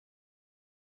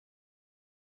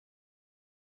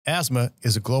Asthma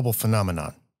is a global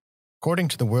phenomenon. According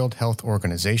to the World Health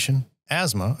Organization,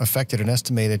 asthma affected an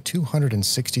estimated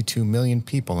 262 million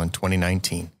people in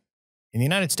 2019. In the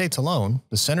United States alone,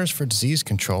 the Centers for Disease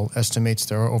Control estimates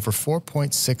there are over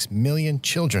 4.6 million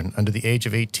children under the age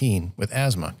of 18 with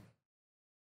asthma.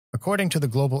 According to the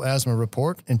Global Asthma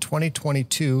Report, in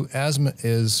 2022, asthma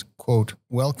is, quote,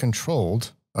 well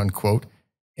controlled, unquote,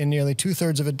 in nearly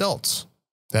two-thirds of adults.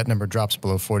 That number drops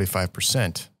below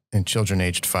 45% in children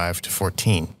aged 5 to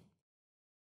 14.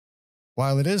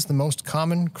 While it is the most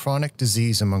common chronic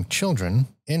disease among children,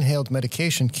 inhaled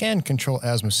medication can control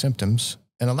asthma symptoms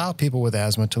and allow people with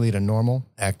asthma to lead a normal,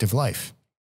 active life.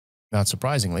 Not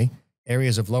surprisingly,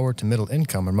 areas of lower to middle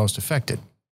income are most affected.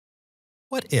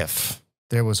 What if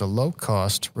there was a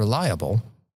low-cost, reliable,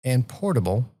 and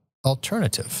portable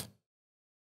alternative?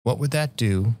 What would that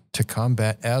do to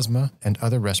combat asthma and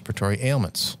other respiratory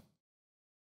ailments?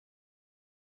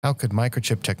 How could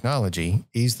Microchip Technology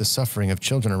ease the suffering of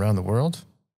children around the world?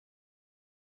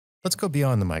 Let's go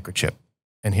beyond the microchip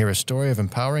and hear a story of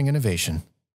empowering innovation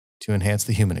to enhance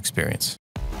the human experience.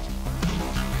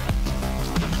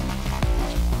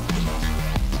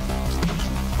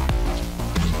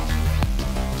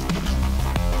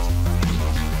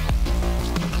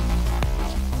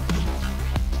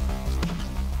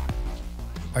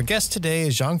 Our guest today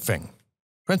is Zhang Feng,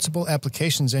 Principal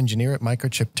Applications Engineer at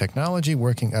Microchip Technology,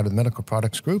 working out of the Medical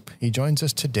Products Group. He joins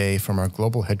us today from our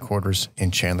global headquarters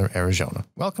in Chandler, Arizona.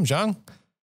 Welcome, Zhang.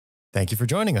 Thank you for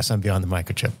joining us on Beyond the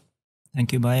Microchip.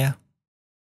 Thank you, Maya.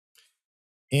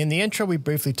 In the intro, we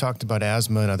briefly talked about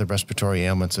asthma and other respiratory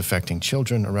ailments affecting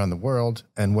children around the world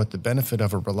and what the benefit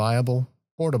of a reliable,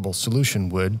 portable solution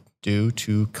would do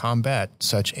to combat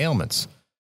such ailments.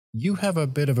 You have a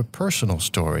bit of a personal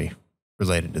story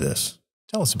related to this.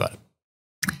 Tell us about it.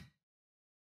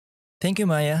 Thank you,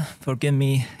 Maya, for giving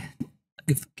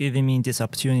me this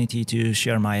opportunity to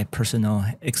share my personal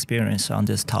experience on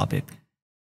this topic.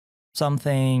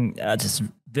 Something that is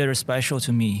very special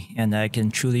to me and I can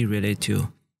truly relate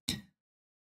to.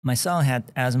 My son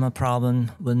had asthma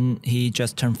problem when he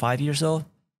just turned 5 years old.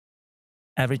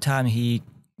 Every time he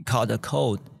caught a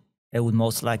cold, it would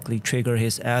most likely trigger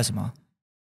his asthma.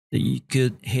 You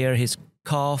could hear his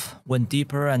cough went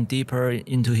deeper and deeper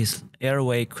into his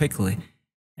airway quickly,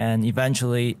 and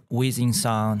eventually wheezing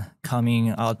sound coming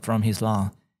out from his lung.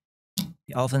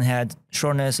 He often had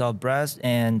shortness of breath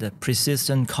and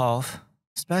persistent cough,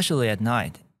 especially at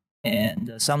night.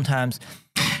 And sometimes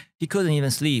he couldn't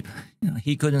even sleep.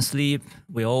 He couldn't sleep.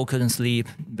 We all couldn't sleep.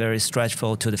 Very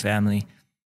stressful to the family.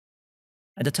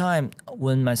 At the time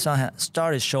when my son had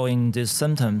started showing these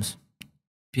symptoms,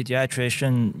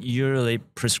 pediatrician usually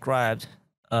prescribed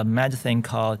a medicine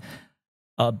called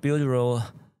albuterol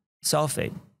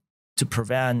sulfate to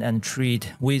prevent and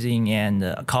treat wheezing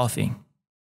and coughing.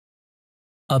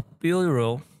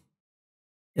 Albuterol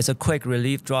is a quick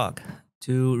relief drug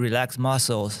to relax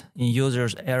muscles in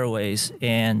users' airways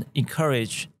and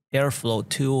encourage airflow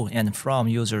to and from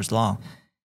users' lungs.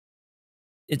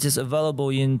 It is available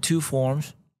in two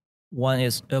forms. One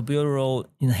is albuterol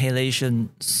inhalation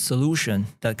solution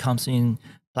that comes in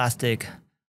plastic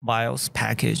vials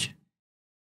package,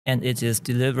 and it is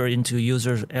delivered into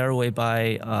users' airway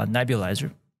by a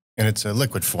nebulizer. And it's a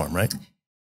liquid form, right?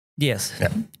 Yes. Yeah.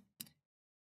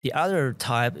 The other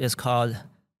type is called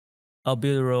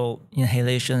albuterol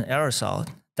inhalation aerosol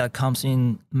that comes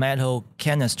in metal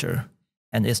canister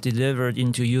and is delivered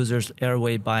into users'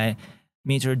 airway by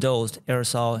meter-dosed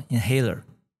aerosol inhaler.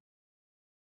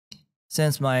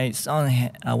 Since my son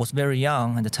was very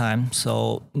young at the time,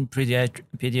 so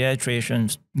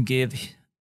pediatricians gave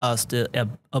us the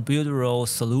albuterol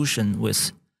solution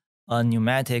with a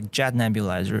pneumatic jet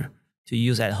nebulizer to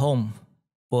use at home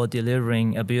for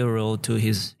delivering albuterol to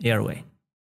his airway.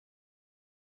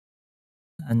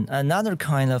 And another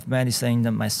kind of medicine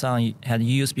that my son had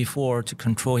used before to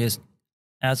control his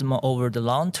asthma over the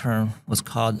long term was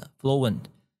called Fluent,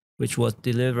 which was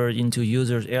delivered into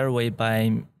users' airway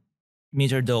by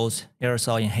meter-dose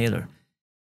aerosol inhaler.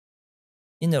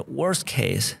 In the worst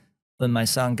case, when my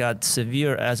son got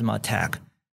severe asthma attack,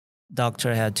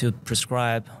 doctor had to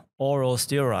prescribe oral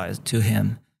steroids to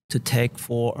him to take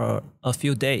for a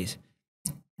few days.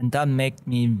 And that made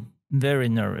me very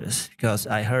nervous because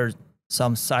I heard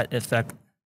some side effects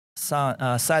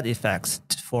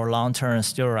for long-term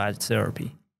steroid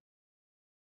therapy.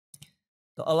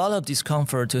 So a lot of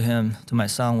discomfort to my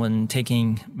son when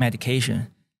taking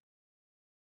medication.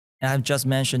 And I've just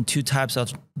mentioned two types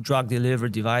of drug delivery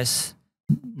device,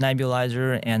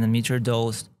 nebulizer and a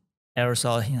meter-dose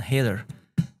aerosol inhaler.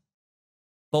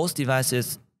 Both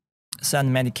devices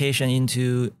send medication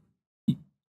into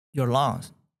your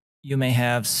lungs. You may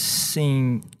have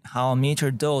seen how a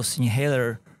meter dose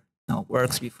inhaler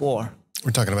works before.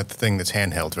 We're talking about the thing that's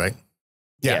handheld, right?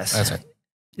 Yeah, Yes. that's right.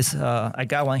 It's I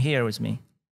got one here with me.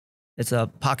 It's a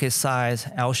pocket-sized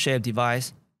L-shaped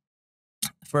device.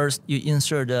 First, you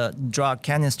insert the drug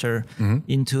canister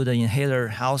into the inhaler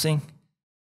housing,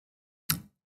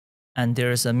 and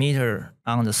there's a meter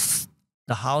on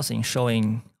the housing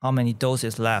showing how many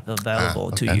doses left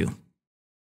available to you.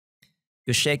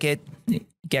 You shake it,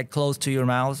 get close to your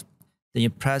mouth, then you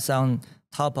press on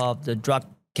top of the drug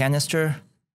canister.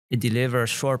 It delivers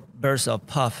short bursts of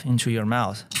puff into your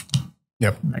mouth.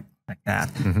 Yep. Like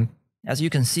that. As you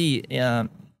can see,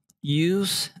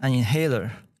 use an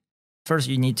inhaler. First,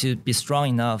 you need to be strong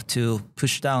enough to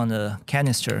push down the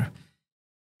canister.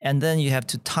 And then you have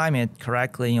to time it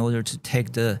correctly in order to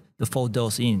take the full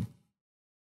dose in.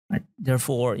 Right?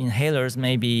 Therefore, inhalers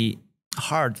may be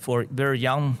hard for very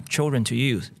young children to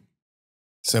use.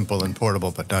 Simple and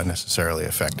portable, but not necessarily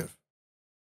effective.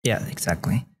 Yeah,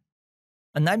 exactly.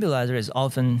 A nebulizer is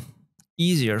often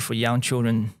easier for young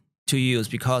children to use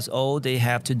because all they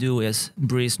have to do is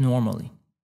breathe normally.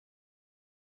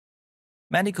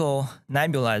 Medical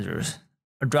nebulizers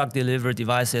are drug delivery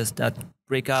devices that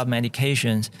break up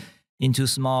medications into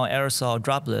small aerosol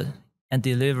droplets and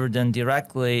deliver them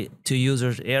directly to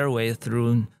users' airway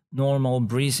through normal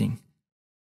breathing.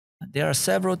 There are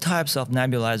several types of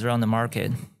nebulizer on the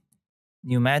market.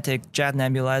 Pneumatic jet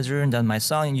nebulizer that my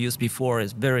son used before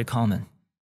is very common.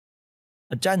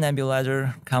 A jet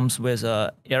nebulizer comes with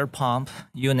an air pump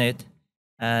unit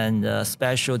and a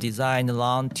special designed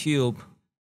long tube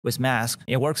with mask.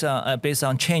 It works based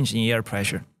on change in air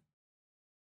pressure.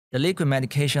 The liquid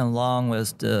medication along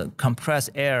with the compressed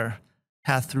air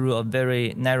pass through a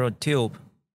very narrow tube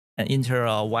and enter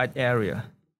a wide area.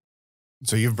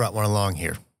 So you've brought one along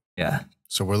here. Yeah.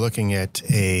 So we're looking at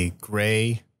a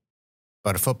gray,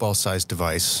 about a football-sized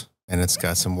device, and it's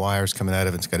got some wires coming out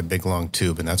of it. It's got a big, long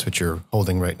tube, and that's what you're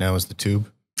holding right now is the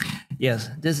tube? Yes.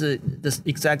 This is this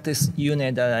exact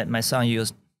unit that my son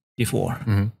used before.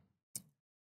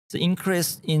 The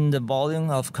increase in the volume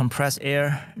of compressed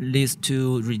air leads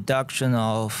to reduction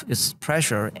of its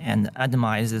pressure and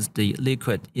atomizes the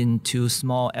liquid into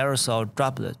small aerosol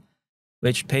droplets,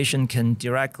 which patient can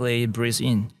directly breathe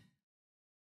in.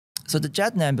 So the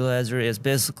jet nebulizer is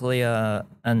basically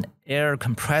an air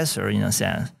compressor in a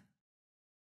sense.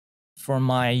 From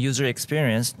my user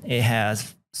experience, it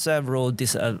has several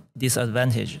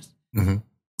disadvantages.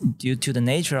 Due to the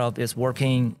nature of its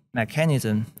working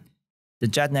mechanism, the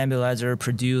jet nebulizer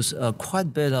produces quite a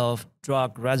bit of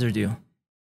drug residue.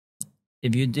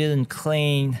 If you didn't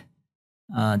clean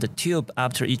the tube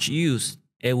after each use,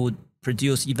 it would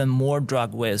produce even more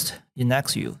drug waste in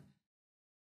next use.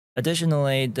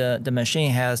 Additionally, the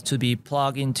machine has to be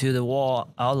plugged into the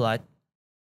wall outlet,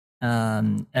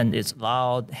 and it's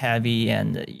loud, heavy,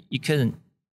 and you couldn't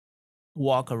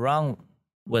walk around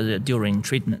with it during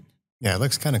treatment. Yeah, it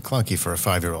looks kind of clunky for a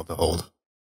 5-year-old to hold.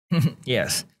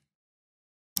 Yes.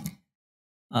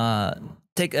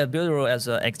 Take albuterol as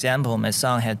an example. My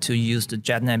son had to use the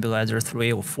jet nebulizer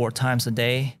 3 or 4 times a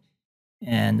day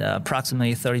and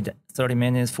approximately 30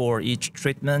 minutes for each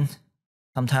treatment.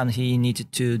 Sometimes he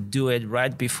needed to do it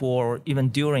right before or even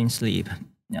during sleep.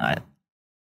 I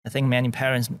think many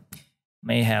parents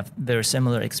may have very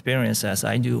similar experience as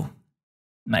I do.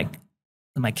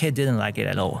 My kid didn't like it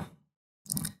at all.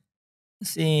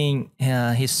 Seeing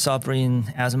his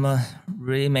suffering asthma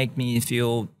really made me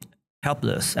feel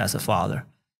helpless as a father.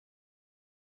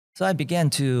 So I began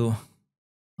to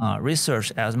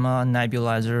research asthma,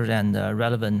 nebulizers, and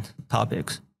relevant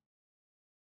topics.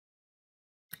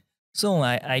 Soon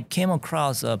I came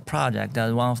across a project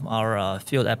that one of our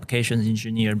field applications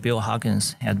engineer, Bill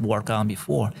Hawkins, had worked on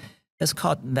before. It's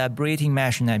called vibrating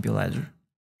mesh nebulizer.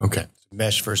 Okay,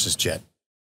 mesh versus jet.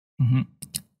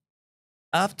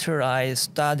 After I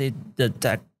studied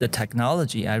the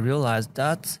technology, I realized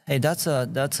that that's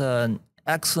an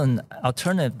excellent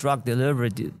alternative drug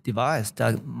delivery device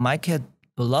that my kid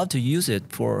would love to use it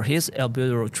for his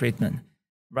albuterol treatment,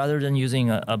 rather than using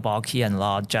a bulky and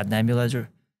loud jet nebulizer.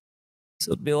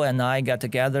 So Bill and I got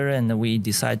together and we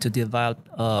decided to develop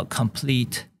a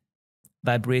complete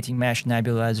vibrating mesh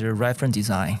nebulizer reference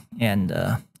design and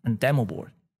demo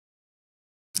board.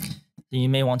 So you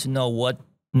may want to know what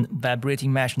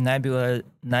vibrating mesh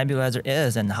nebulizer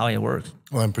is and how it works.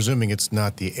 Well, I'm presuming it's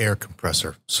not the air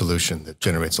compressor solution that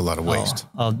generates a lot of waste.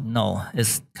 Oh no,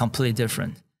 it's completely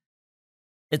different.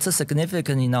 It's a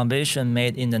significant innovation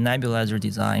made in the nebulizer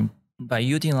design by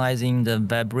utilizing the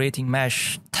vibrating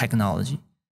mesh technology.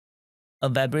 A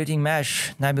vibrating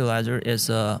mesh nebulizer is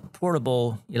a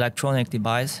portable electronic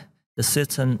device. The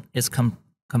system is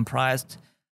comprised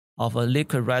of a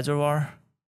liquid reservoir,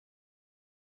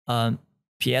 a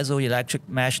piezoelectric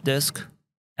mesh disc,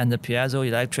 and the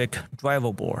piezoelectric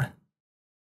driver board.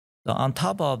 So on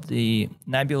top of the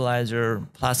nebulizer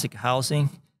plastic housing,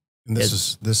 and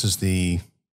this is the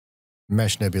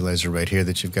mesh nebulizer right here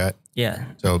that you've got. Yeah.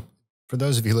 So for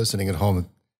those of you listening at home,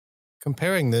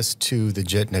 comparing this to the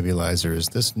jet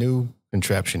nebulizers, this new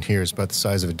contraption here is about the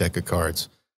size of a deck of cards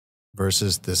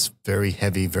versus this very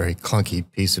heavy, very clunky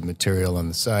piece of material on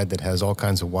the side that has all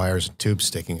kinds of wires and tubes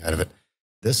sticking out of it.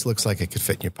 This looks like it could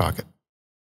fit in your pocket.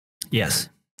 Yes,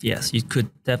 you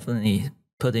could definitely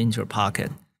put it in your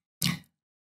pocket.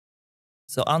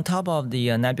 So on top of the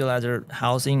nebulizer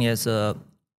housing is a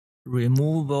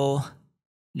removable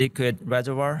liquid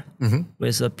reservoir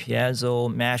with a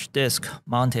piezo mesh disc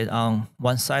mounted on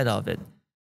one side of it.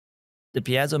 The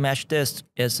piezo mesh disc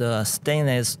is a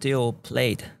stainless steel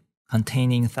plate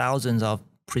containing thousands of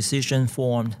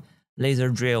precision-formed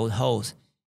laser-drilled holes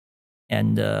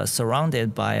and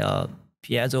surrounded by a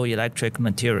piezoelectric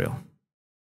material.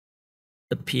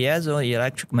 The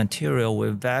piezoelectric material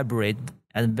will vibrate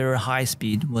at very high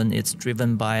speed when it's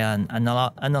driven by an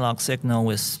analog signal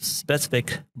with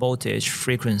specific voltage,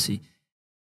 frequency,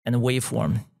 and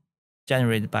waveform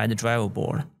generated by the driver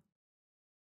board.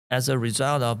 As a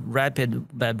result of rapid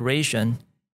vibration,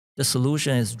 the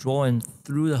solution is drawn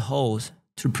through the holes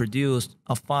to produce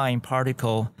a fine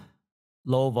particle,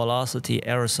 low-velocity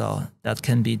aerosol that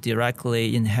can be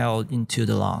directly inhaled into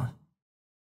the lung.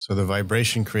 So the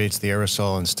vibration creates the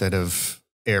aerosol instead of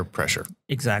air pressure.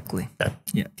 Exactly.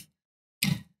 Yeah.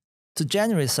 To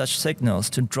generate such signals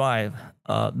to drive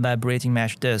a vibrating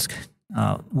mesh disc,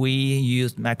 we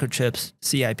used Microchip's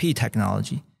CIP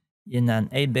technology in an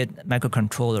 8-bit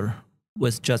microcontroller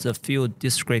with just a few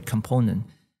discrete components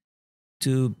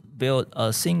to build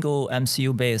a single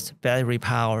MCU-based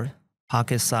battery-powered,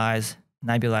 pocket-sized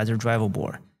nebulizer driver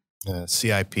board.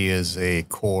 CIP is a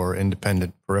core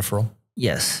independent peripheral?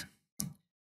 Yes.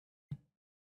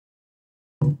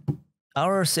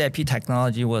 Our CIP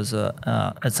technology was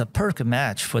it's a perfect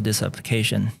match for this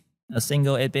application. A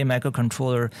single 8-bit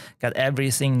microcontroller got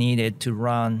everything needed to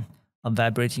run a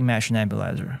vibrating mesh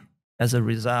nebulizer. As a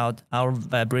result, our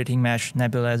vibrating mesh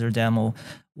nebulizer demo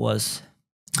was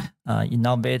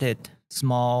innovative,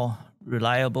 small,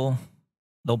 reliable,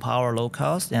 low power, low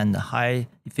cost, and high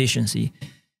efficiency,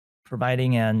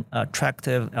 providing an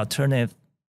attractive alternative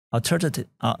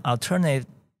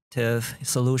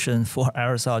solution for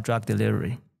aerosol drug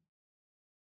delivery.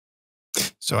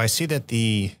 So I see that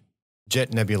the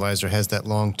jet nebulizer has that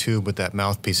long tube with that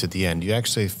mouthpiece at the end. You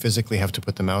actually physically have to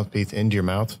put the mouthpiece into your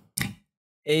mouth?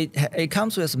 It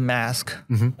comes with mask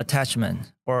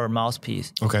attachment or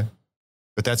mouthpiece. Okay.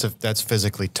 But that's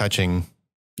physically touching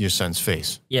your son's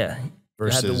face. Yeah.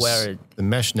 Versus you have to wear it. The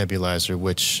mesh nebulizer,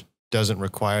 which doesn't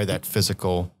require that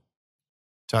physical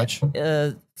touch?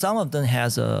 Some of them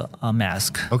has a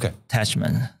mask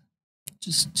attachment,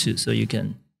 so you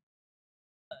can.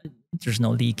 There's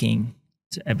no leaking.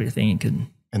 So everything you can.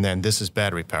 And then this is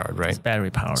battery powered, right? It's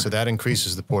battery powered. So that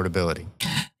increases the portability.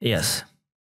 Yes.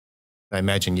 I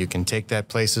imagine you can take that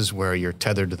places where you're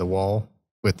tethered to the wall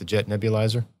with the jet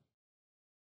nebulizer.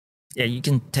 Yeah, you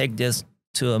can take this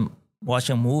to watch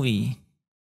a movie,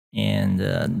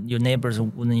 and your neighbors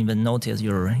wouldn't even notice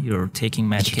you're taking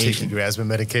medication. You're taking your asthma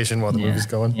medication while the movie's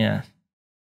going? Yeah.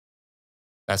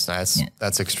 That's nice. Yeah.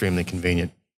 That's extremely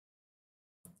convenient.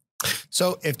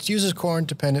 So it uses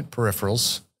core-independent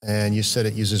peripherals, and you said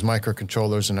it uses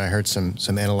microcontrollers, and I heard some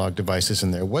analog devices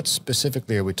in there. What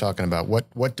specifically are we talking about?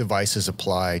 What devices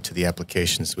apply to the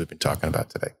applications that we've been talking about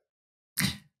today?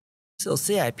 So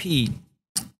CIP,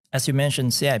 as you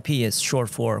mentioned, CIP is short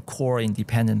for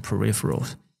core-independent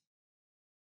peripherals.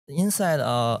 Inside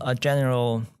a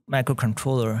general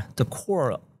microcontroller, the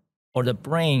core or the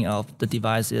brain of the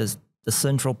device is the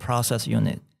central process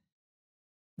unit.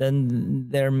 Then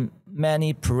there are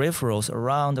many peripherals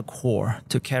around the core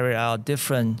to carry out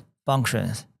different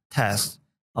functions, tasks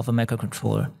of a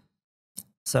microcontroller,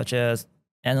 such as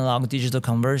analog digital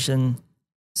conversion,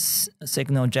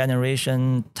 signal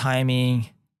generation, timing,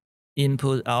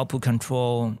 input-output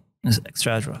control,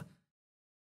 etc.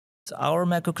 So our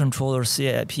microcontroller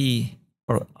CIP,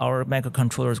 or our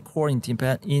microcontroller's core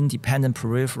independent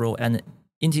peripheral and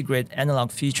integrate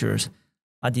analog features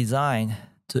are designed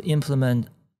to implement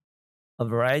a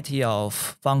variety of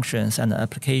functions and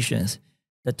applications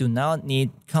that do not need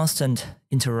constant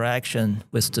interaction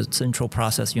with the central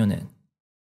process unit.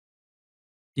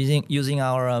 Using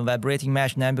our vibrating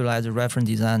mesh nebulizer reference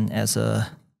design as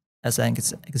a as an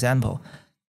example,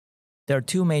 there are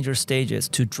two major stages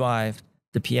to drive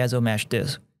the piezo mesh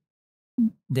disc.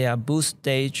 They are boost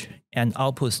stage and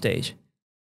output stage.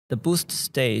 The boost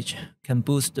stage can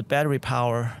boost the battery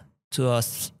power to a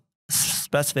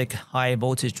specific high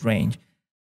voltage range.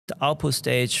 The output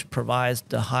stage provides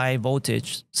the high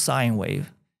voltage sine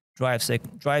wave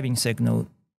driving signal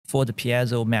for the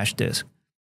piezo mesh disc.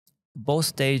 Both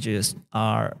stages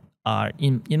are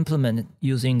implemented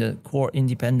using the core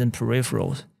independent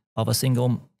peripherals of a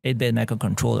single 8-bit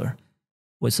microcontroller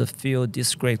with a few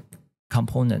discrete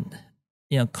components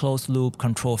in a closed-loop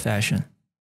control fashion.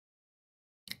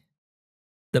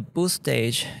 The boost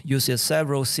stage uses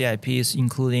several CIPs,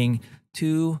 including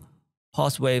two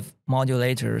pulse wave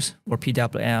modulators, or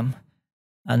PWM,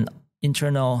 an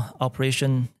internal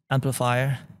operation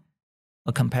amplifier,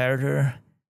 a comparator,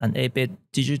 an 8-bit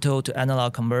digital to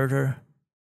analog converter,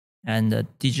 and a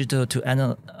digital to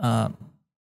analog,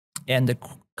 and a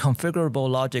configurable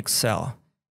logic cell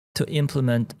to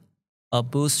implement a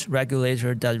boost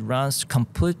regulator that runs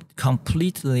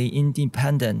completely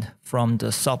independent from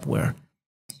the software.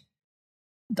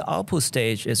 The output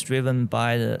stage is driven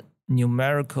by the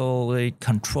numerically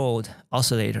controlled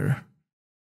oscillator,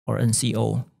 or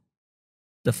NCO.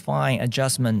 The fine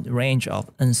adjustment range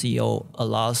of NCO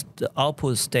allows the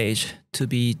output stage to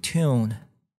be tuned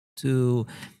to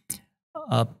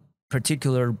a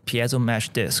particular piezo mesh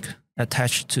disc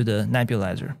attached to the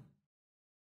nebulizer.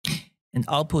 And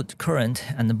output current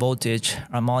and the voltage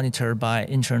are monitored by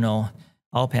internal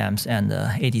op-amps and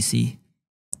ADC.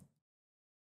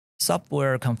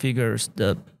 Software configures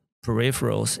the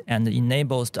peripherals and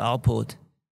enables the output,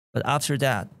 but after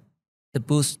that, the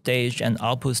boost stage and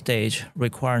output stage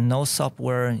require no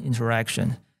software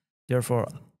interaction. Therefore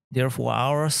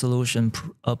our solution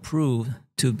proved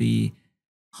to be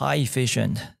high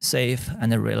efficient, safe,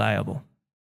 and reliable.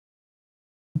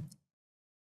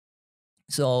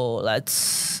 So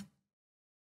let's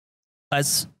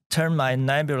turn my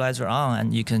nebulizer on,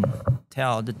 and you can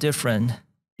tell the difference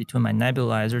between my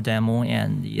nebulizer demo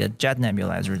and the jet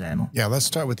nebulizer demo. Yeah, let's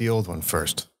start with the old one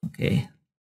first. Okay.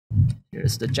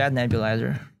 Here's the jet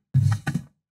nebulizer.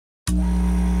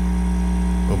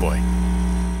 Oh boy.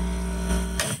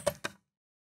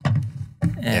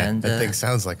 And that thing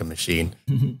sounds like a machine.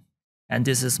 And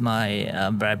this is my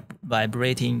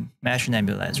vibrating mesh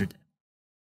nebulizer.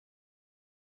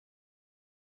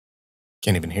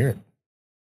 Can't even hear it.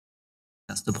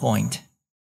 That's the point.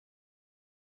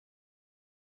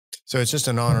 So it's just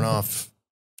an on and off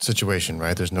situation,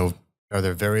 right? Are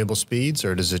there variable speeds,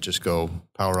 or does it just go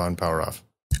power on, power off?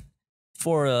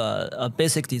 For a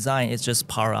basic design, it's just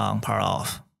power on, power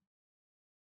off.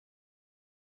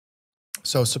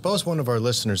 So suppose one of our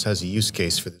listeners has a use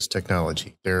case for this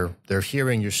technology. They're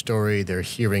hearing your story. They're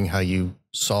hearing how you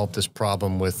solved this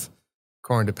problem with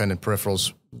core-independent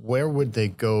peripherals. Where would they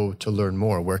go to learn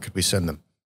more? Where could we send them?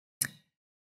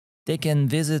 They can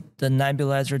visit the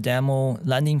nebulizer demo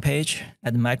landing page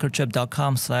at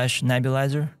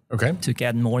microchip.com/nebulizer to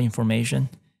get more information.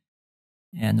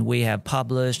 And we have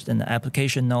published an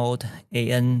application note,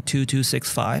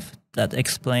 AN2265, that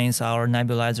explains our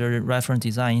nebulizer reference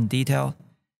design in detail.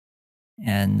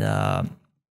 And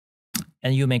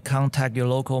you may contact your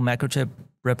local Microchip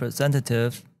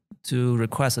representative to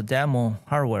request a demo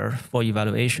hardware for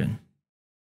evaluation.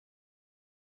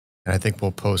 And I think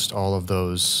we'll post all of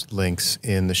those links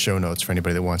in the show notes for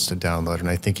anybody that wants to download. And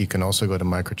I think you can also go to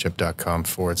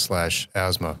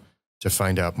microchip.com/asthma to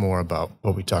find out more about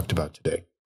what we talked about today.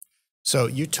 So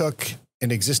you took an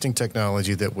existing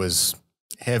technology that was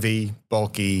heavy,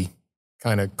 bulky,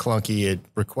 kind of clunky. It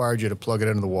required you to plug it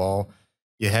into the wall.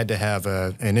 You had to have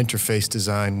an interface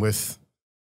design with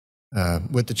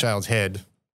the child's head.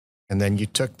 And then you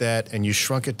took that and you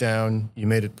shrunk it down. You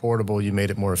made it portable. You made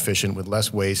it more efficient with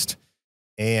less waste.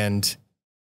 And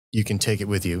you can take it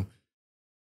with you.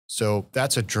 So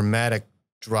that's a dramatic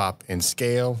drop in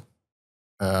scale,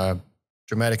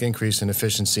 dramatic increase in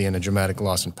efficiency, and a dramatic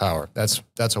loss in power. That's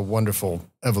a wonderful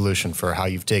evolution for how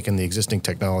you've taken the existing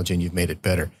technology and you've made it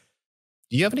better.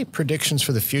 Do you have any predictions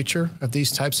for the future of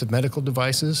these types of medical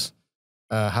devices?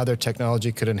 How their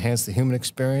technology could enhance the human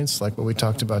experience, like what we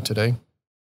talked about today?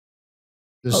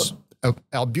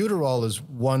 Albuterol is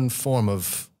one form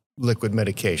of liquid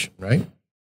medication, right?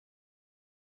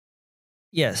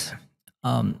 Yes.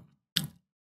 Bottom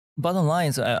line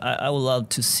is I would love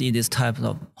to see this type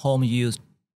of home use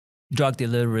drug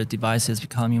delivery devices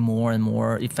becoming more and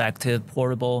more effective,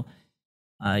 portable,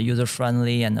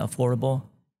 user-friendly, and affordable.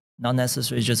 Not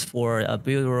necessarily just for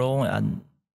albuterol, and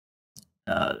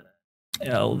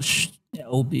it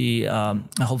will be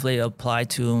hopefully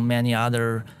applied to many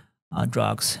other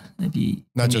drugs. Maybe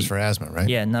not just for asthma, right?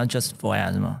 Yeah, not just for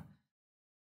asthma.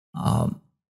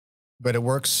 But it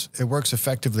works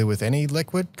effectively with any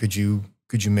liquid. Could you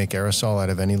make aerosol out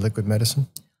of any liquid medicine?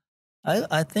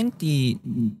 I think the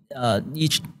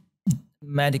each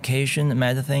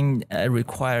medicine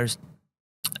requires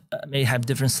may have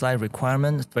different slight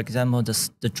requirements. For example,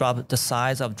 the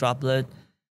size of droplet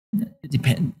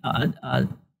depending on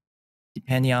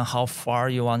how far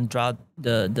you want to drop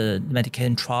the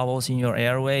medication travels in your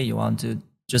airway. You want to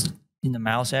just in the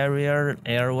mouth area,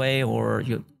 airway, or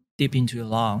you deep into your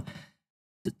lung.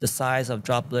 The size of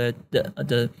droplet,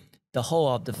 the hole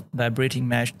of the vibrating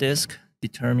mesh disc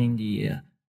determine the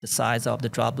size of the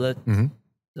droplet. Mm-hmm.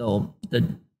 So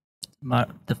the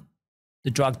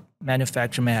drug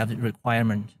manufacturer may have a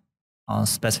requirement on a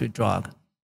specific drug.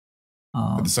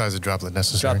 The size of droplet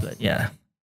necessary. Droplet, yeah.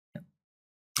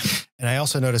 And I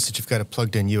also noticed that you've got a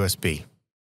plugged-in USB.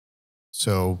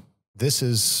 So this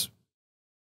is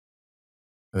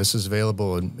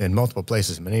available in multiple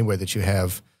places. In any way that you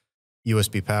have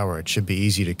USB power, it should be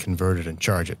easy to convert it and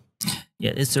charge it.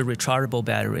 Yeah, it's a rechargeable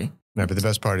battery. Right, but the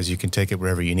best part is you can take it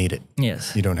wherever you need it.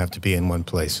 Yes. You don't have to be in one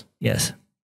place. Yes.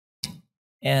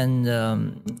 And,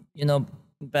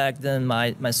 back then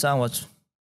my son was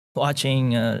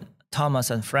watching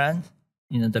Thomas and Friends,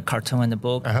 the cartoon and the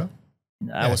book. Uh-huh.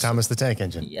 Thomas the Tank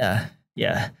Engine. Yeah,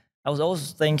 yeah. I was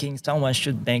always thinking someone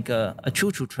should make a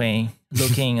choo-choo train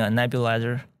looking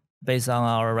nebulizer based on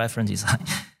our reference design.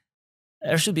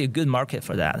 There should be a good market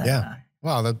for that. Yeah.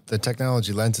 Wow, the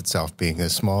technology lends itself being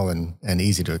as small and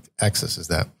easy to access as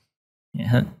that.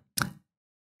 Yeah.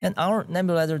 And our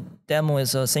nebulizer demo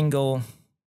is a single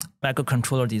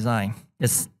microcontroller design.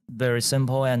 It's very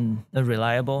simple and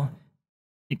reliable.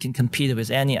 It can compete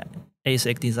with any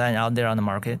ASIC design out there on the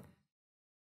market.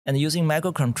 And using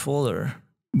microcontroller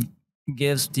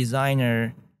gives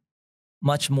designer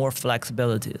much more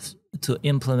flexibilities to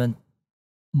implement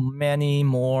many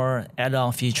more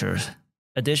add-on features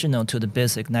additional to the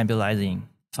basic nebulizing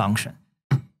function.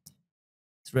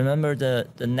 So remember, the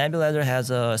nebulizer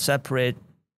has a separate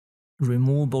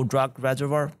removable drug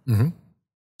reservoir. Mm-hmm.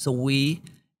 So we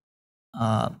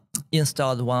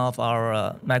installed one of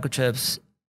our Microchip's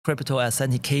crypto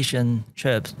authentication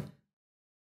chips,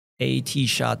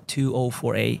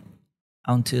 AT-SHA-2048,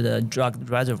 onto the drug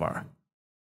reservoir.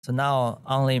 So now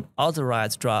only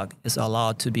authorized drug is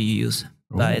allowed to be used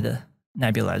by the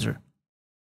nebulizer.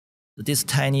 So this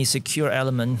tiny secure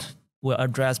element will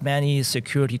address many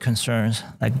security concerns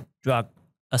like drug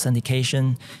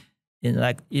authentication,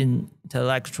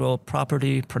 intellectual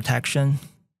property protection,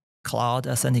 cloud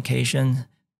authentication,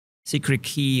 secret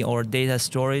key or data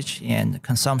storage, and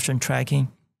consumption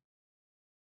tracking.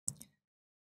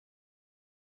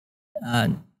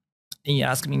 And you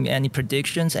asked me any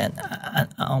predictions, and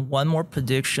one more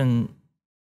prediction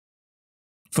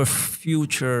for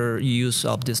future use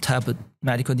of this type of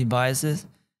medical devices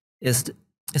is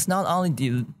it's not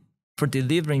only for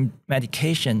delivering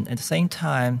medication, at the same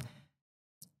time,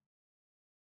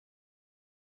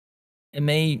 it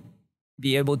may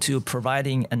be able to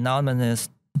providing anonymous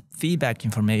feedback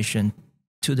information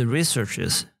to the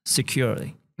researchers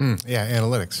securely. Yeah,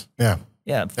 analytics. Yeah.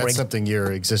 Yeah, that's something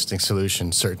your existing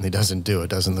solution certainly doesn't do.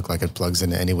 It doesn't look like it plugs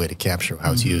into any way to capture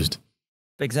how it's used.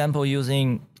 For example,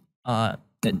 using the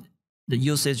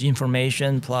usage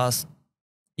information plus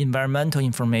environmental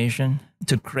information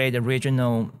to create a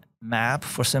regional map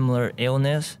for similar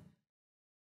illness,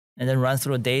 and then run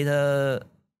the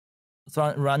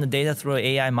data through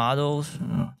AI models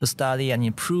to study and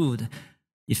improve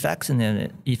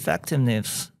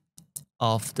effectiveness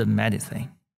of the medicine.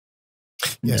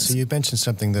 Yeah, so you mentioned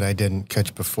something that I didn't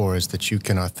catch before, is that you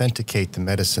can authenticate the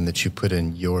medicine that you put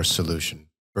in your solution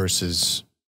versus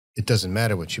it doesn't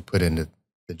matter what you put into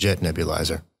the jet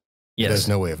nebulizer. Yes. There's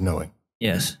no way of knowing.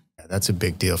 Yes. Yeah, that's a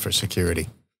big deal for security.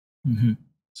 Mm-hmm.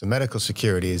 So medical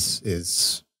security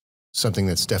is something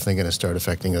that's definitely going to start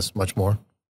affecting us much more.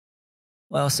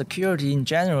 Well, security in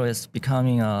general is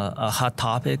becoming a hot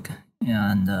topic,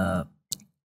 and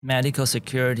medical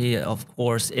security, of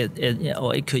course, it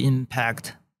could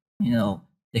impact the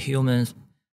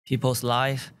people's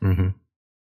life. Mm-hmm.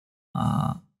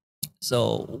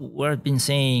 So we've been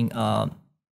seeing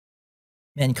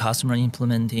many customers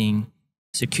implementing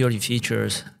security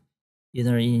features,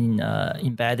 either in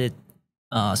embedded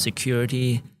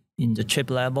security in the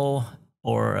chip level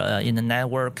or in the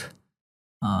network,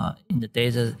 in the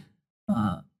data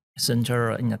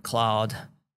center, in the cloud.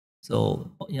 So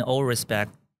in all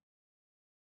respects,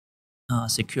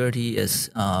 security is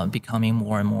becoming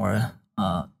more and more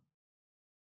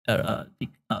a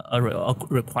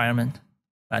requirement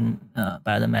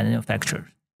by the manufacturer.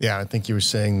 Yeah, I think you were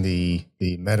saying the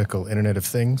medical Internet of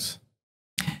Things.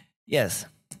 Yes,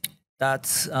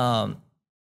 that's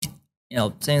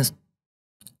since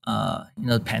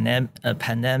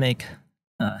pandemic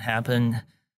happened,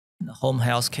 home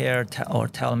healthcare or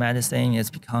telemedicine is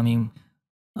becoming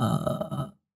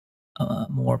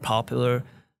more popular.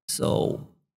 So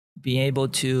being able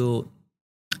to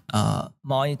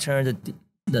monitor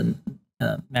the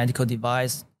medical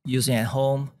device using at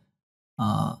home,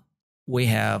 we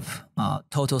have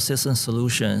total system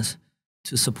solutions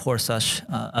to support such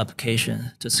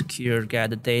application to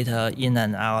get the data in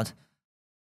and out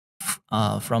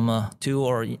from a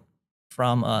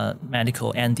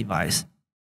medical end device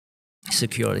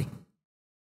securely.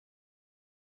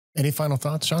 Any final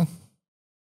thoughts, John?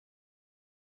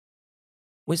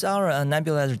 With our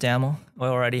nebulizer demo, we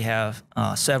already have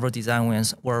several design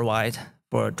wins worldwide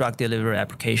for drug delivery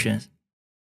applications.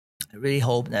 I really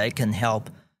hope that it can help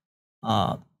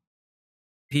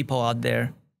people out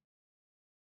there.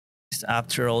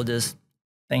 After all this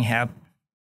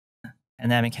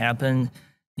pandemic happened,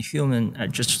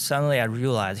 suddenly I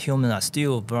realized humans are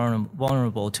still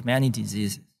vulnerable to many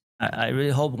diseases. I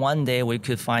really hope one day we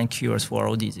could find cures for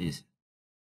all diseases.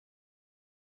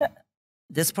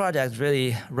 This project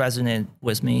really resonated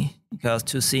with me because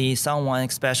to see someone,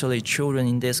 especially children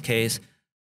in this case,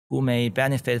 who may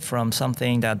benefit from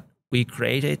something that we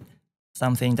created,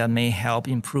 something that may help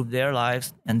improve their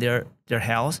lives and their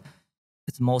health,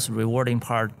 it's the most rewarding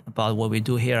part about what we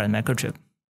do here at Microchip.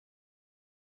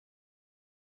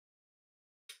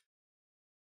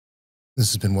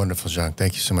 This has been wonderful, Zhang.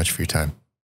 Thank you so much for your time.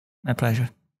 My pleasure.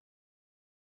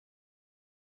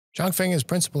 Zhang Feng is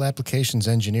Principal Applications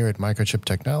Engineer at Microchip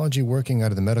Technology, working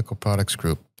out of the Medical Products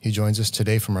Group. He joins us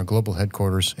today from our global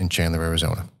headquarters in Chandler,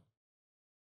 Arizona.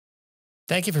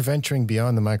 Thank you for venturing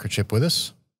beyond the microchip with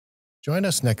us. Join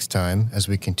us next time as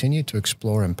we continue to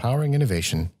explore empowering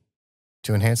innovation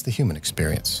to enhance the human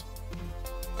experience.